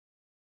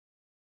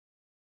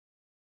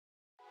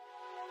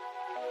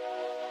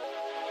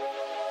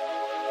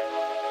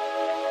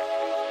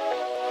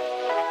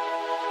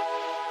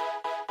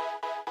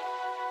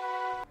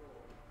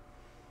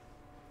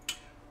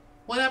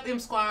up, M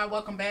Squad?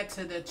 Welcome back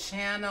to the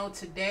channel.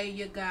 Today,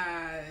 you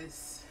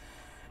guys,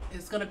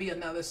 it's going to be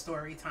another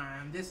story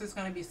time. This is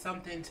going to be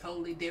something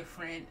totally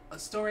different. A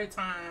story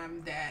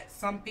time that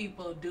some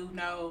people do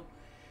know,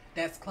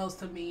 that's close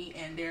to me,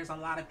 and there's a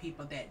lot of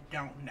people that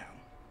don't know.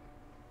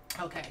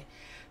 Okay,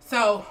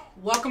 so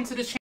welcome to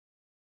the channel.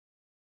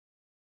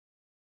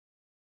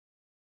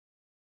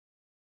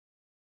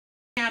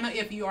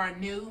 If you are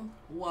new,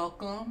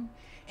 welcome.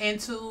 And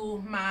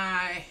to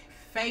my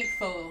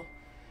faithful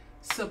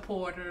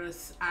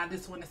supporters, I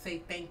just want to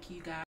say thank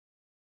you guys.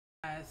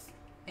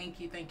 Thank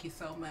you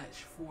so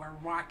much for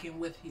rocking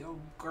with your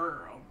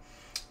girl.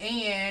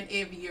 And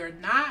if you're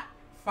not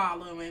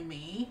following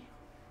me,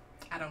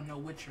 I don't know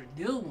what you're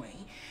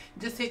doing,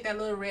 just hit that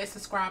little red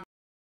subscribe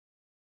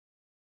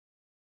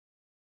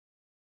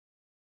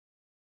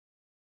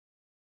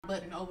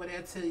button over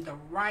there to the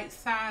right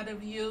side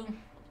of you.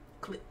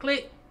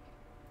 Click.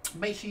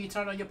 Make sure you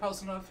turn on your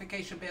post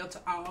notification bell to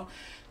all,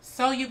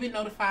 so you'll be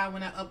notified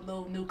when I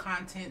upload new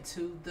content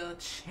to the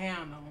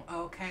channel.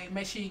 Okay,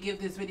 make sure you give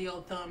this video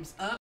a thumbs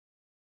up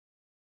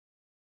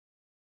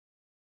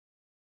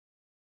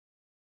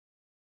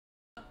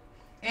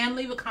and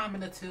leave a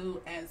comment or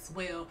two as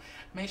well.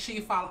 Make sure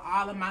you follow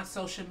all of my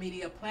social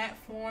media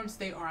platforms.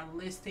 They are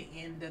listed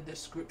in the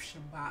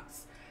description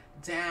box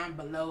down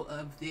below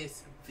of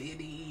this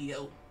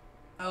video.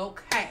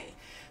 Okay,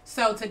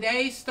 so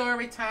today's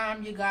story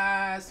time, you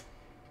guys,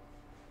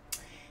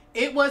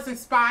 it was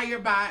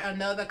inspired by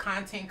another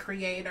content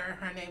creator.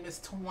 Her name is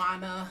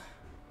Tawana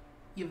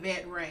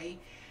Yvette Ray.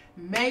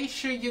 Make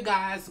sure you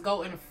guys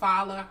go and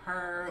follow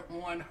her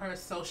on her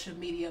social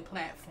media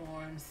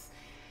platforms.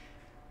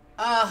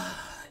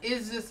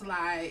 It's just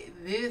like,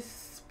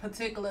 this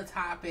particular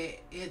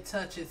topic, it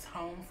touches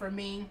home for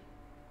me.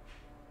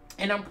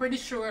 And I'm pretty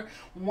sure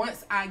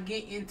once I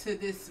get into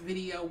this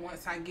video,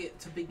 once I get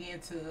to begin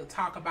to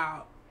talk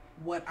about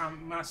what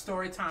my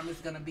story time is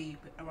going to be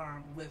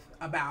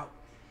about,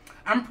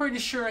 I'm pretty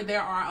sure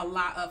there are a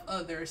lot of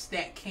others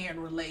that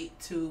can relate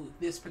to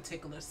this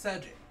particular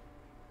subject.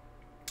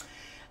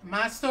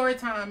 My story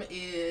time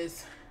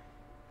is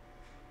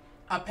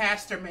a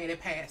pastor made a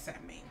pass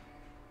at me.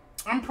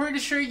 I'm pretty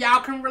sure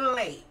y'all can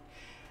relate.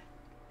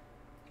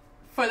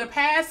 For the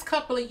past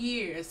couple of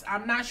years,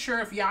 I'm not sure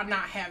if y'all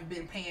not have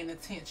been paying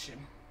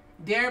attention.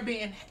 There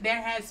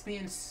has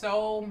been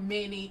so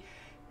many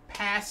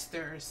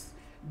pastors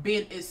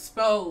been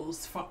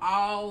exposed for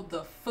all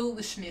the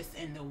foolishness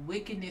and the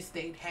wickedness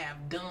they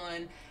have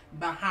done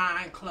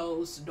behind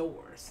closed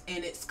doors,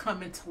 and it's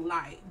coming to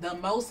light. The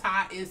Most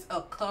High is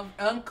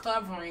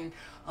uncovering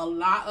a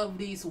lot of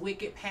these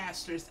wicked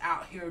pastors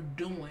out here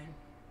doing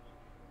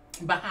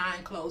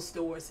behind closed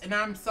doors, and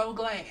I'm so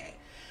glad,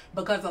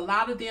 because a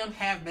lot of them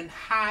have been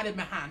hiding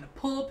behind the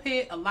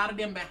pulpit, a lot of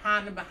them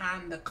behind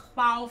the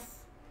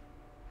cloth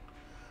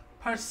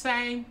per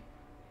se,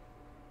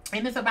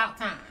 and it's about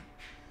time,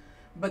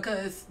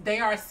 because they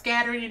are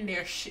scattering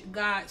their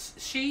God's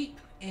sheep,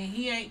 and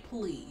he ain't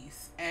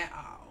pleased at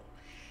all.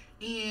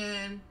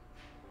 And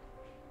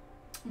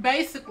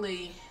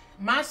basically,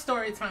 my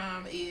story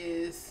time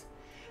is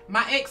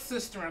my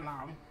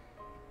ex-sister-in-law.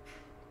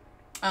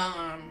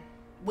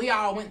 We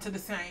all went to the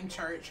same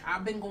church.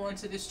 I've been going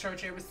to this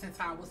church ever since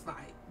I was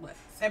like, what,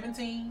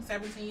 17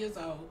 years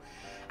old.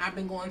 I've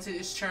been going to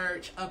this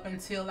church up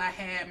until I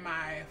had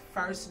my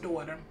first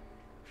daughter.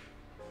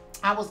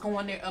 I was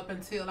going there up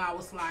until I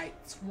was like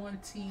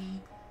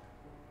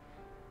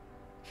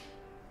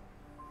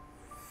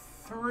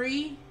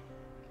 23,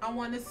 I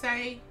want to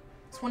say.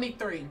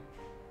 23.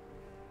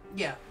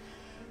 Yeah.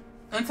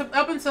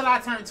 Up until I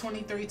turned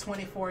 23,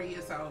 24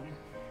 years old.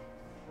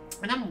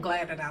 And I'm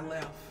glad that I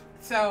left.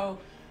 So,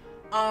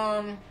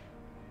 after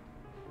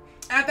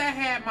I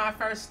had my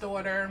first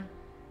daughter,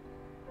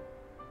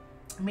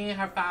 me and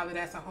her father,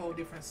 that's a whole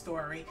different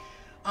story.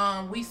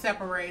 We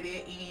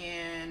separated,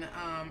 and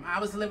I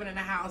was living in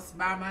a house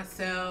by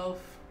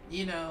myself,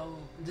 you know,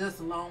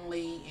 just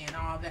lonely and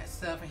all that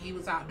stuff, and he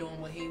was out doing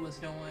what he was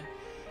doing.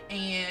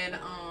 And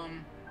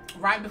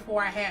right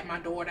before I had my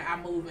daughter, I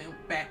moved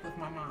back with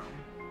my mom,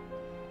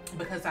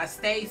 because I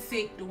stayed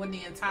sick during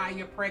the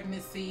entire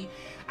pregnancy.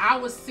 I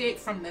was sick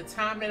from the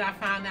time that I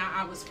found out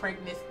I was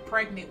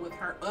pregnant with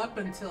her up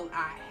until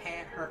I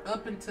had her,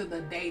 up until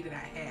the day that I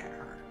had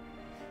her,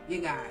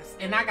 you guys.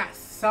 And I got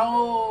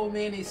so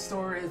many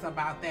stories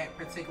about that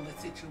particular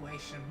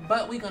situation,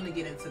 but we're going to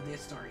get into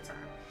this story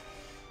time.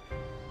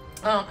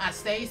 I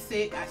stayed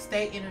sick. I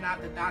stayed in and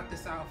out the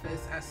doctor's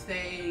office. I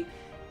stayed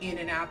in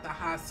and out the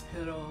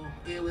hospital.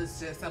 It was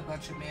just a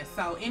bunch of mess.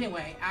 So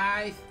anyway,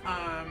 I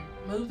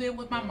moved in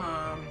with my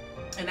mom,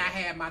 and I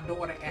had my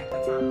daughter at the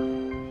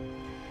time.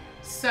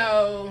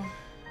 So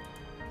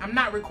I'm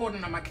not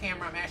recording on my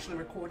camera. I'm actually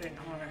recording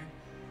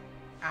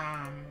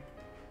on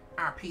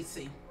our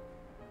PC.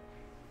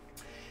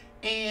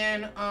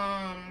 And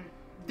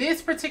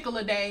this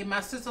particular day, my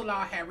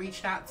sister-in-law had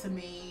reached out to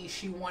me.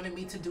 She wanted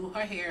me to do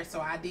her hair,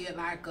 so I did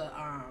like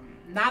a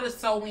not a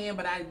sew-in,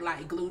 but I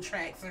like glue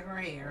tracks in her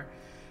hair.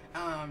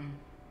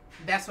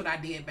 That's what I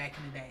did back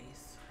in the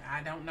days.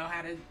 I don't know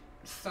how to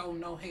sew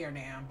no hair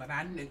down, but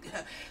I knew.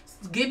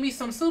 Give me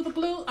some super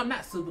glue. I'm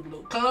not super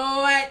glue.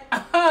 Lord.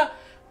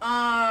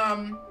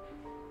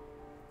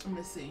 Let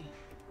me see.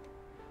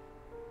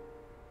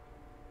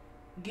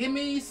 Give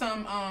me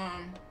some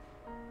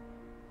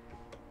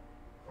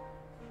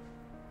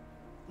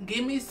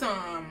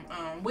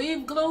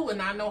weave glue,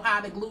 and I know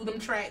how to glue them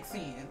tracks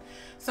in.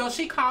 So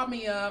she called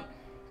me up.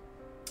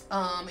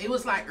 It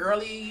was like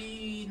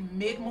early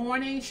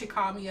mid-morning. She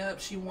called me up.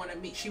 She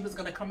was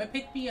gonna come and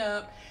pick me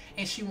up,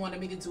 and she wanted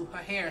me to do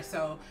her hair.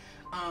 So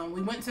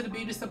we went to the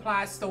beauty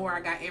supply store.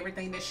 I got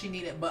everything that she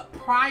needed. But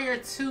prior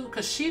to,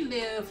 because she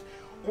lived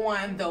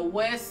on the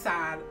west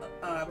side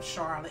of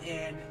Charlotte,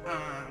 and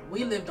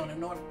we lived on the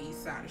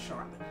northeast side of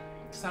Charlotte.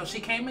 So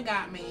she came and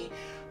got me.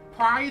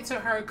 Prior to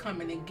her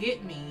coming to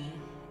get me,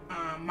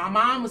 my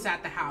mom was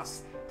at the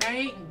house.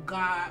 Thank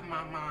God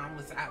my mom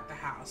was at the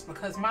house,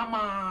 because my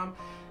mom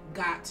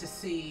got to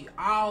see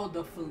all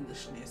the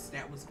foolishness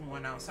that was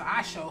going on. So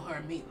I showed her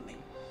immediately.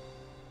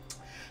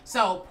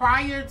 So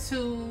prior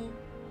to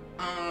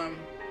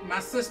my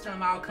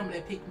sister-in-law coming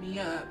to pick me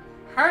up,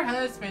 her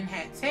husband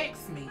had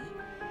texted me,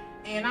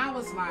 and I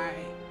was like,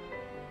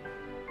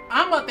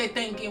 I'm up there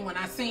thinking, when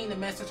I seen the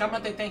message, I'm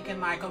up there thinking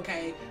like,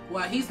 okay,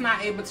 well, he's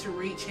not able to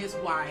reach his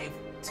wife.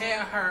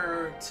 Tell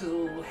her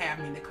to have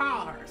me to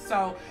call her.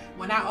 So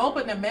when I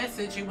opened the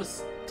message, it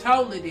was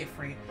totally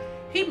different.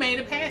 He made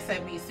a pass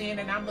at me saying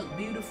that I look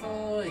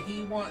beautiful and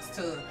he wants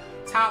to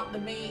talk to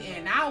me,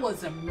 and I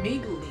was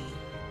immediately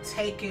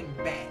taken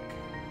back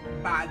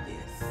by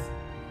this.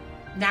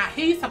 Now,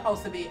 he's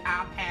supposed to be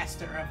our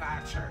pastor of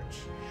our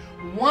church.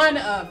 One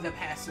of the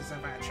pastors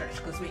of our church,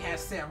 because we had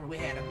several. We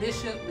had a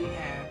bishop, we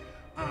had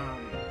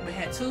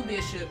 2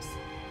 bishops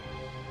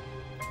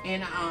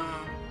in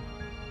our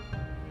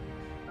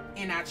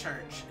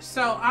church.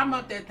 So I'm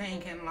up there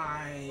thinking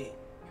like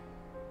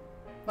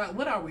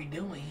what are we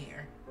doing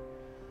here?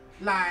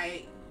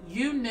 Like,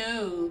 you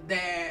knew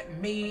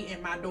that me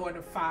and my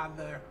daughter's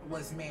father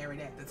was married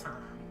at the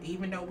time.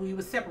 Even though we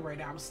were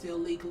separated, I was still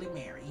legally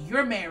married.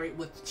 You're married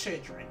with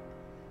children,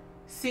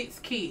 6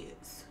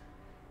 kids.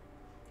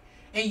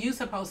 And you're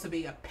supposed to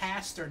be a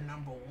pastor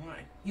number 1.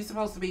 You're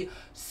supposed to be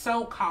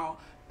so-called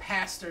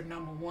pastor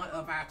number 1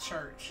 of our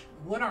church.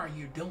 What are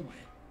you doing?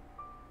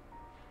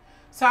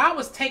 So I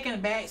was taken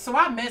aback. So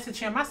I messaged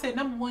him. I said,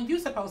 number 1, you're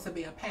supposed to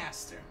be a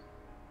pastor.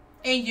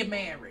 And you're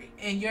married.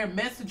 And you're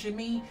messaging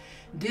me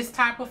this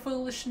type of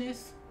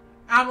foolishness.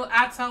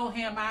 I told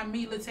him, I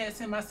immediately texted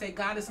him. I said,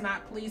 God is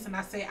not pleased. And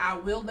I said, I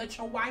will let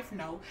your wife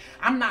know.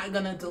 I'm not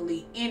going to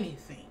delete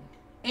anything.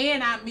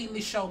 And I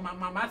immediately showed my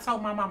mom. I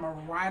told my mama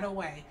right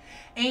away.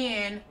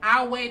 And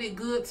I waited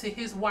good till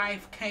his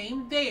wife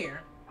came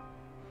there.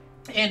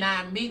 And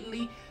I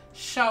immediately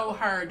showed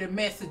her the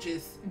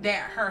messages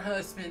that her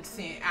husband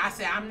sent. I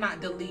said, I'm not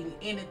deleting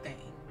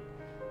anything.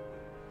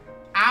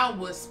 I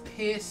was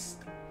pissed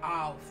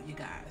off, you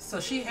guys. So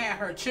she had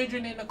her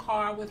children in the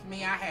car with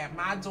me. I had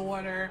my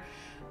daughter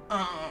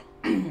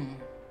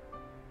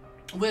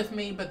with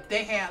me. But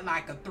they had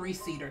like a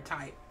 3-seater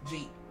type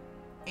Jeep.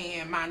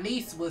 And my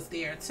niece was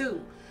there too.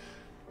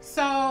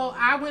 So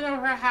I went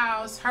over her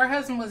house. Her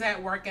husband was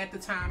at work at the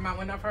time. I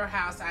went over her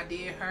house. I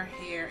did her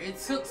hair. It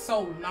took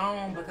so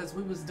long because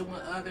we was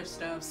doing other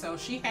stuff. So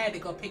she had to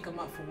go pick him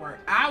up for work.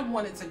 I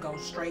wanted to go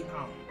straight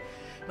home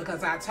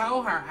because I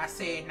told her, I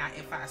said, now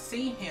if I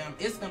see him,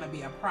 it's going to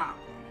be a problem.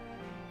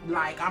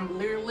 Like, I'm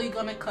literally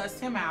going to cuss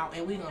him out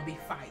and we're going to be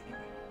fighting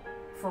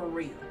for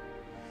real.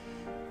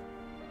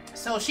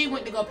 So she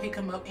went to go pick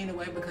him up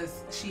anyway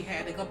because she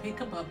had to go pick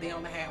him up. They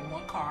only had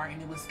 1 car and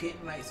it was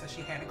getting late, so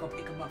she had to go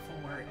pick him up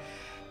from work.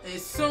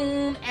 As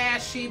soon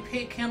as she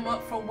picked him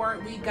up for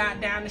work, we got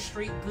down the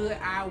street good.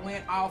 I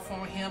went off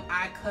on him.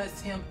 I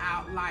cussed him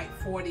out like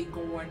 40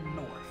 going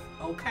north,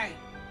 okay?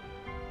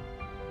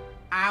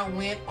 I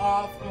went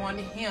off on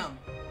him.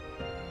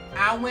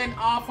 I went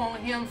off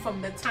on him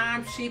from the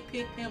time she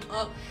picked him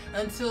up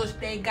until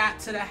they got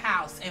to the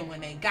house. And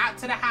when they got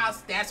to the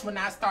house, that's when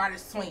I started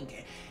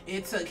swinging.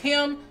 It took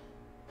him,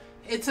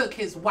 it took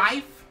his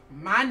wife,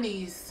 my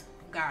niece.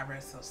 God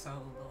rest her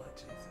soul, Lord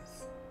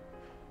Jesus.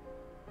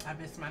 I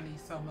miss my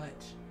niece so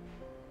much.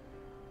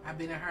 I've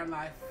been in her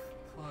life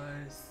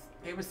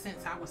ever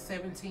since I was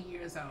 17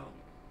 years old.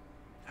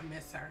 I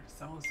miss her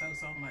so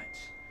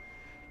much.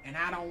 And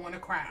I don't want to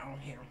cry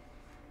on here.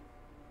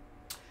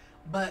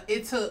 But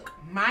it took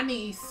my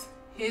niece,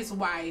 his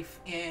wife,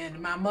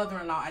 and my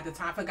mother-in-law at the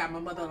time. I forgot my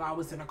mother-in-law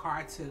was in the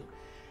car too.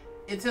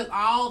 It took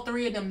all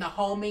 3 of them to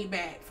hold me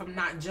back from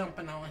not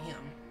jumping on him.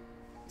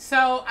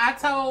 So I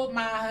told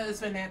my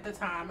husband at the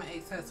time, my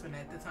ex-husband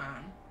at the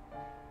time.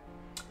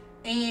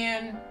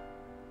 And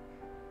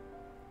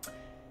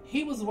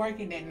he was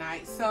working that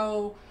night.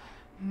 So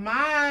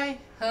my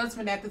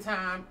husband at the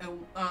time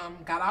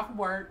got off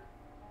work.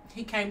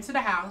 He came to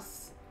the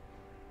house.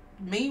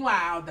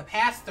 Meanwhile, the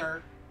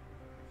pastor,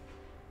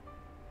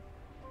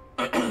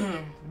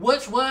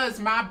 which was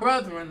my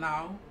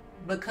brother-in-law,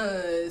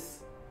 because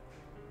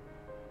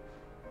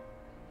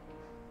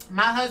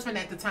my husband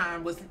at the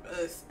time was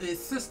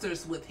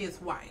sisters with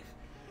his wife.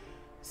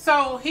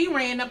 So he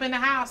ran up in the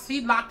house.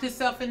 He locked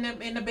himself in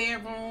the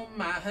bedroom.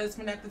 My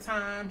husband at the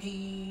time,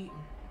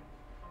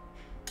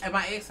 and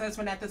my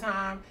ex-husband at the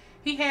time,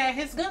 he had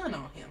his gun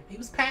on him. He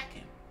was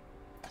packing.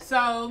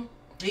 So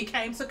he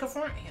came to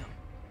confront him.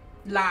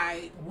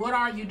 Like, what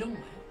are you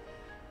doing?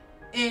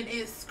 And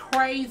it's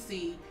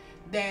crazy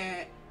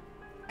that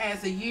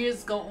as the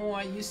years go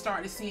on, you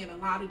start to seeing a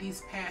lot of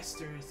these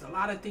pastors, a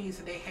lot of things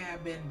that they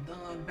have been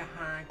done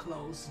behind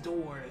closed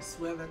doors,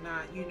 whether or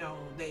not, you know,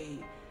 they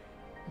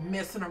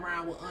messing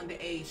around with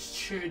underage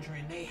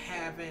children, they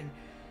having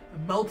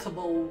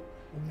multiple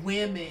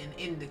women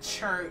in the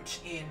church,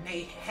 and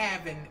they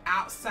having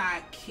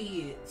outside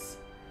kids.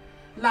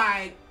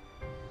 Like,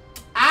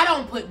 I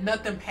don't put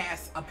nothing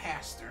past a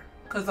pastor,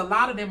 because a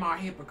lot of them are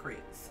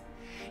hypocrites.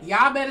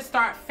 Y'all better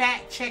start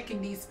fact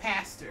checking these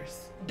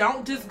pastors.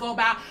 Don't just go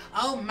about,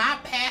 oh, my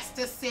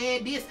pastor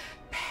said this.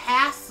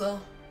 Pastor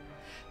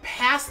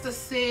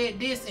said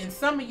this. And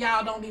some of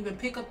y'all don't even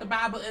pick up the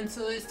Bible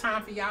until it's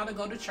time for y'all to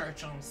go to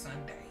church on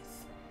Sundays.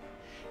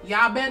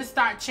 Y'all better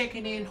start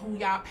checking in who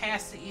y'all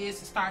pastor is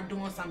and start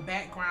doing some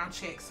background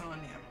checks on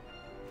them.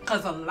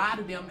 Because a lot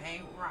of them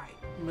ain't right.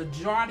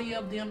 Majority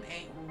of them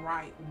ain't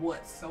right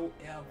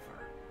whatsoever.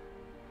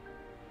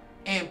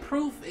 And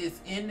proof is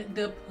in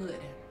the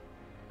pudding.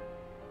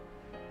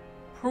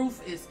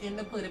 Proof is in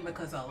the pudding,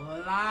 because a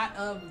lot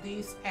of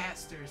these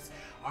pastors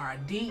are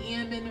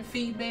DMing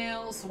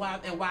females while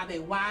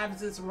their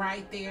wives is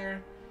right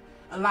there.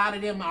 A lot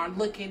of them are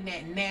looking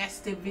at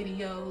nasty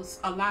videos.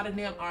 A lot of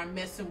them are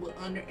messing with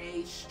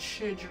underage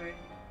children.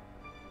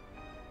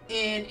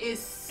 And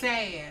it's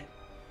sad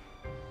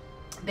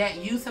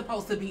that you're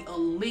supposed to be a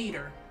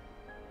leader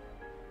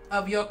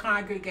of your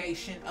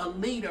congregation, a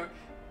leader,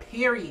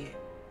 period.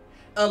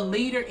 A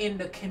leader in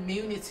the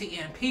community,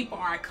 and people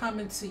are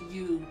coming to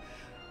you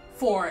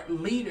for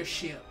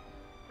leadership,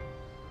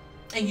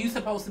 and you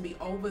supposed to be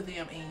over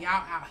them, and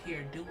y'all out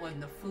here doing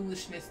the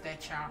foolishness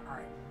that y'all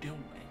are doing.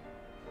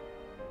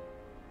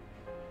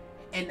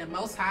 And the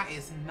Most High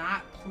is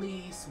not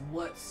pleased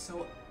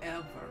whatsoever.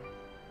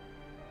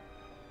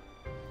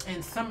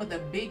 And some of the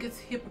biggest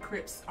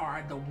hypocrites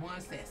are the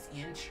ones that's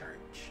in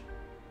church.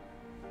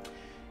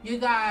 You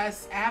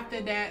guys, after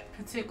that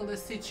particular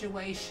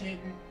situation,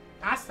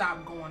 I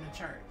stopped going to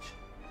church.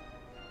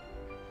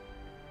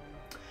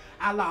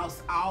 I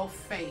lost all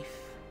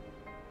faith.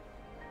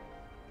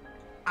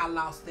 I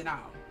lost it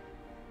all.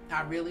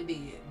 I really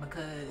did,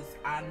 because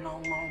I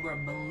no longer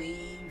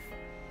believe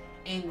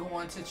in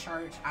going to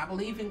church. I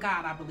believe in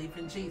God. I believe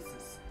in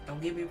Jesus. Don't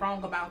get me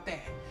wrong about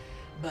that.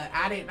 But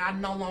I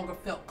no longer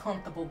felt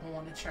comfortable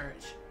going to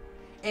church.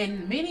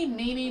 And many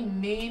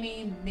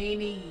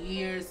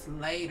years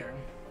later,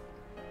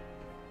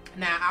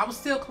 now I was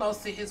still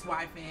close to his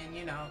wife and,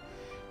 you know,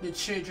 the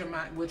children,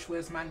 which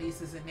was my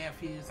nieces and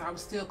nephews. I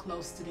was still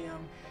close to them.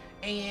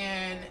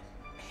 And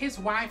his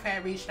wife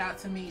had reached out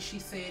to me. She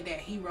said that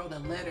he wrote a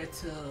letter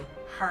to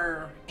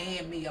her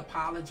and me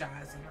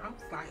apologizing. I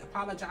was like,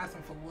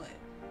 apologizing for what?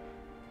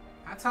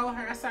 I told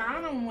her, I said,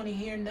 I don't want to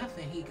hear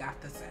nothing he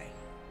got to say.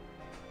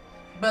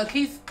 But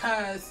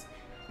cause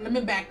let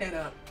me back that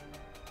up.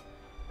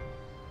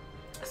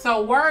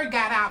 So word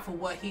got out for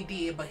what he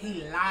did, but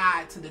he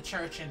lied to the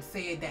church and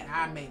said that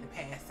I made a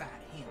pass out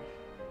of him.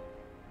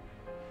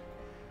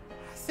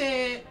 I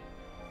said,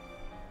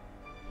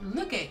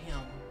 look at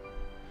him.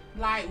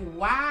 Like,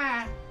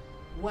 why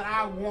would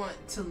I want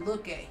to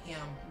look at him?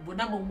 Well,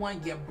 number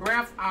one, your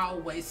breath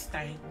always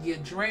stink. You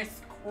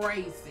dress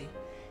crazy.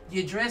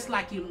 You dress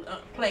like you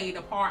played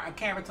a part, a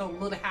character on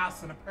Little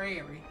House on the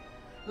Prairie.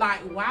 Like,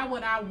 why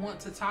would I want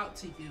to talk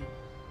to you?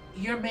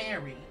 You're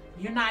married.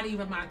 You're not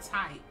even my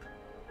type.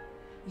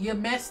 You're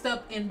messed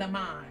up in the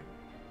mind.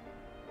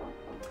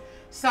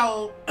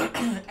 So,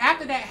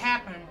 after that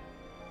happened,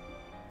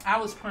 I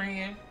was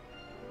praying.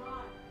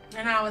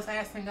 And I was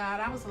asking God,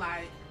 I was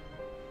like,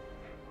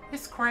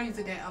 it's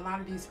crazy that a lot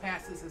of these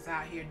pastors is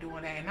out here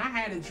doing that. And I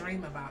had a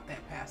dream about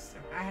that pastor.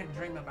 I had a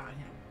dream about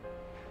him.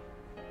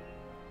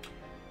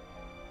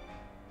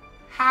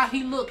 How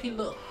he looked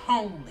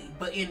homely.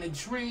 But in the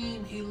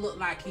dream, he looked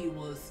like he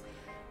was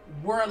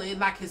worldly,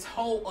 like his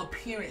whole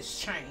appearance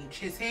changed.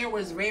 His hair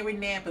was very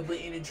nappy, but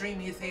in the dream,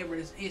 his hair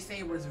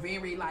was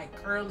very like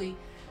curly,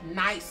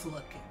 nice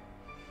looking.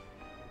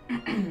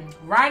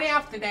 Right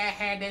after that,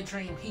 had that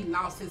dream, he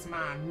lost his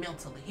mind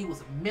mentally. He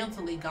was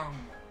mentally gone.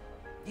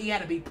 He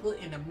had to be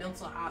put in a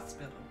mental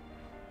hospital.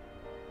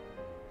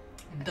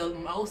 The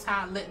Most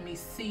High let me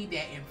see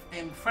that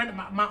in front of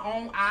my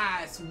own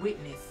eyes,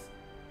 witness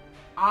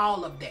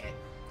all of that.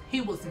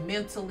 He was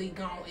mentally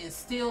gone, and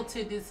still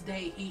to this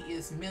day, he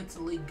is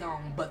mentally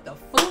gone. But the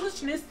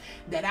foolishness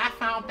that I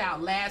found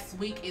out last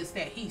week is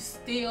that he's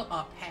still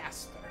a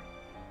pastor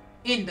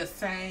in the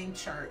same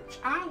church.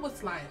 I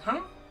was like,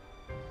 huh?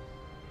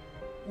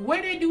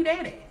 Where they do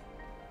that at?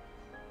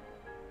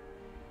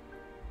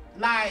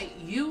 Like,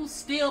 you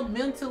still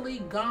mentally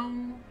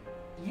gone?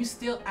 You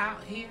still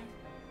out here?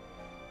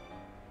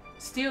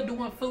 Still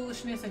doing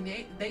foolishness, and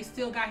they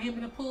still got him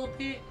in the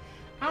pulpit?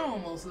 I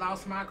almost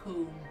lost my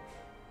cool.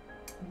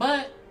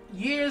 But,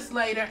 years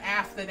later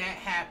after that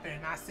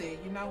happened, I said,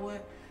 you know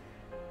what?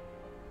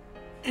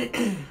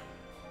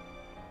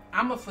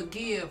 I'm going to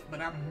forgive,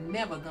 but I'm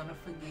never going to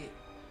forget.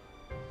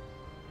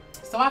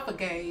 So I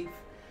forgave.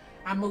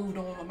 I moved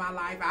on with my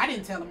life. I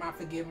didn't tell him I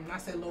forgive him. I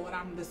said, Lord,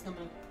 I'm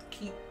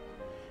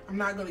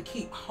not going to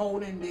keep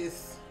holding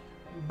this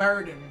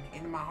burden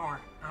in my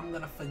heart. I'm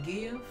going to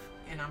forgive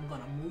and I'm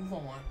going to move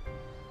on.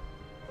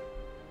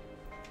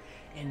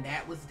 And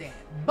that was that.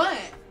 But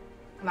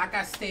like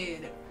I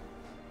said,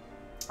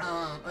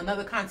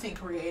 another content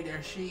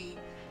creator, she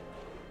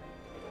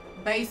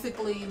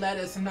basically let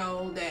us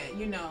know that,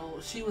 you know,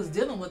 she was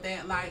dealing with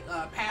that. Like,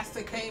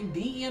 pastor came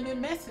DM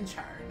and message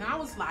her. And I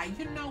was like,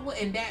 you know what?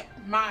 And that,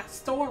 my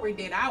story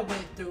that I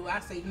went through, I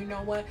said, you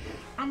know what?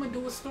 I'm going to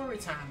do a story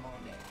time on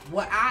that.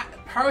 What I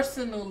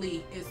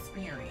personally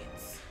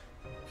experienced.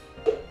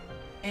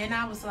 And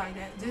I was like,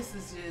 this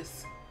is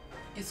just,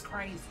 it's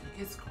crazy.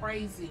 It's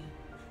crazy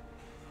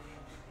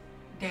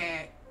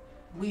that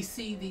we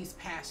see these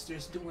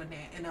pastors doing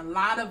that. And a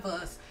lot of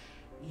us,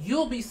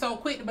 you'll be so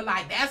quick to be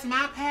like, that's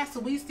my pastor,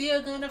 we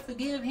still gonna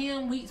forgive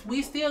him,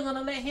 we still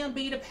gonna let him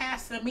be the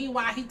pastor.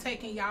 Meanwhile, he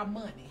taking y'all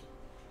money.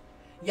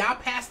 Y'all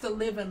pastor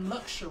living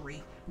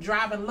luxury,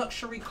 driving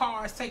luxury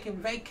cars, taking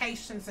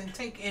vacations, and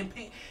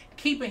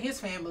keeping his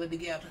family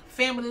together.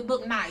 Family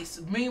look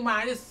nice.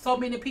 Meanwhile, there's so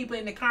many people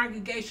in the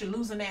congregation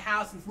losing their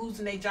houses,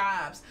 losing their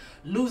jobs,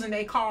 losing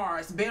their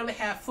cars, barely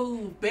have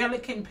food, barely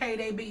can pay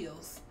their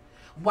bills.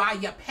 While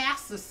your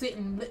pastor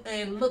sitting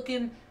and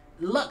looking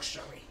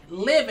luxury,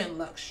 living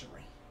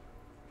luxury.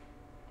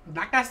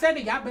 Like I said,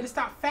 y'all better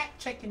stop fact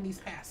checking these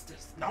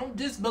pastors. Don't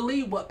just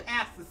believe what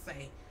pastors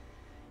say.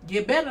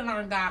 You better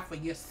learn God for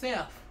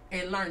yourself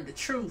and learn the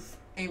truth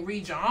and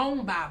read your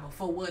own Bible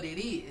for what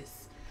it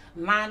is.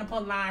 Line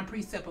upon line,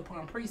 precept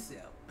upon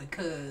precept.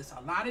 Because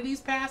a lot of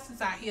these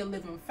pastors out here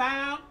living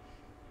foul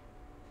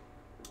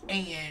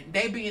and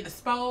they being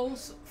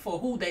exposed for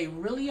who they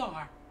really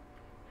are.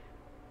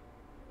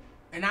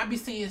 And I be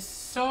seeing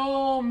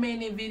so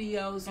many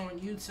videos on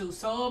YouTube,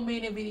 so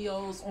many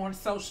videos on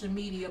social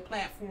media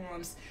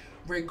platforms,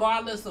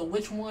 regardless of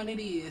which one it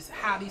is,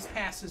 how these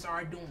pastors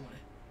are doing.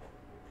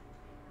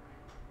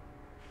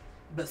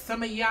 But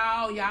some of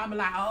y'all be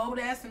like, oh,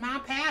 that's my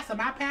pastor.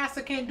 My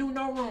pastor can't do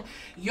no wrong.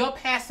 Your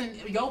pastor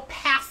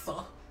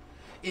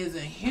is a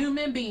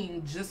human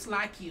being just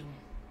like you.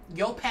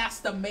 Your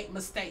pastor make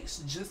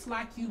mistakes just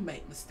like you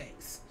make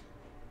mistakes.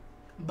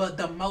 But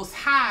the Most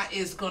High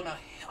is going to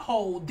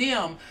hold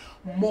them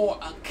more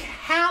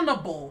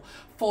accountable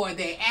for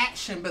their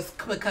action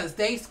because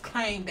they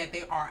claim that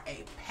they are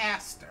a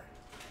pastor.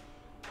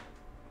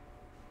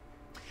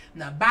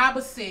 Now, the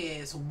Bible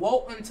says,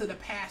 woe unto the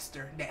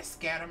pastor that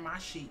scatter my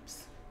sheep.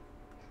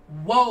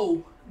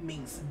 Woe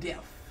means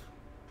death.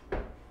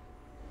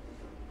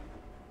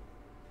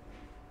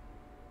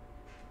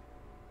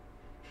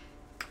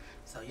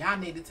 So y'all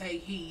need to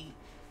take heed.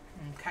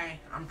 Okay,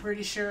 I'm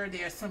pretty sure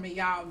there's some of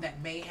y'all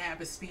that may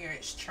have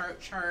experienced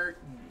church hurt.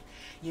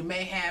 You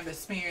may have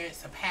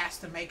experienced a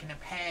pastor making a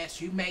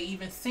pass. You may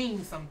even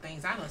seen some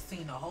things. I done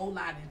seen a whole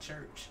lot in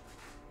church.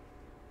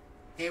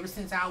 Ever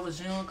since I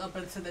was young up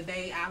until the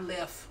day I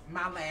left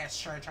my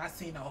last church, I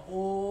seen a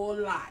whole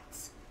lot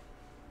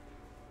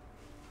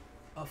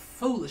of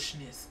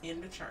foolishness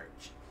in the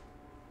church.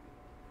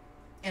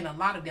 And a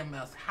lot of them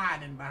was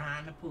hiding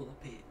behind the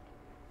pulpit.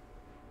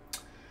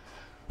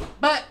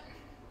 But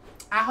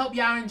I hope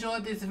y'all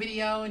enjoyed this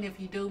video, and if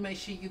you do, make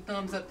sure you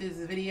thumbs up this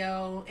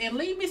video and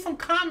leave me some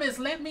comments.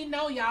 Let me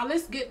know, y'all.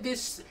 Let's get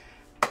this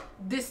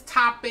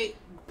topic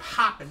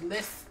popping.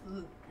 Let's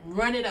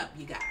run it up,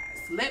 you guys.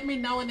 Let me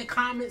know in the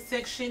comment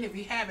section if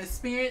you have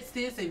experienced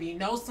this, if you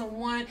know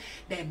someone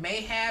that may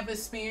have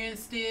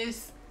experienced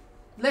this.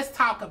 Let's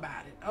talk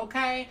about it,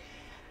 okay?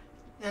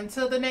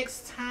 Until the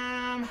next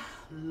time,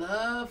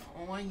 love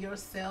on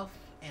yourself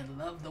and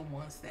love the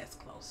ones that's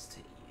close to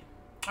you.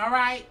 All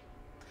right?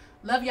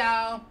 Love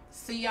y'all.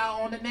 See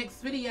y'all on the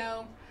next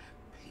video.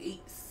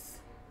 Peace.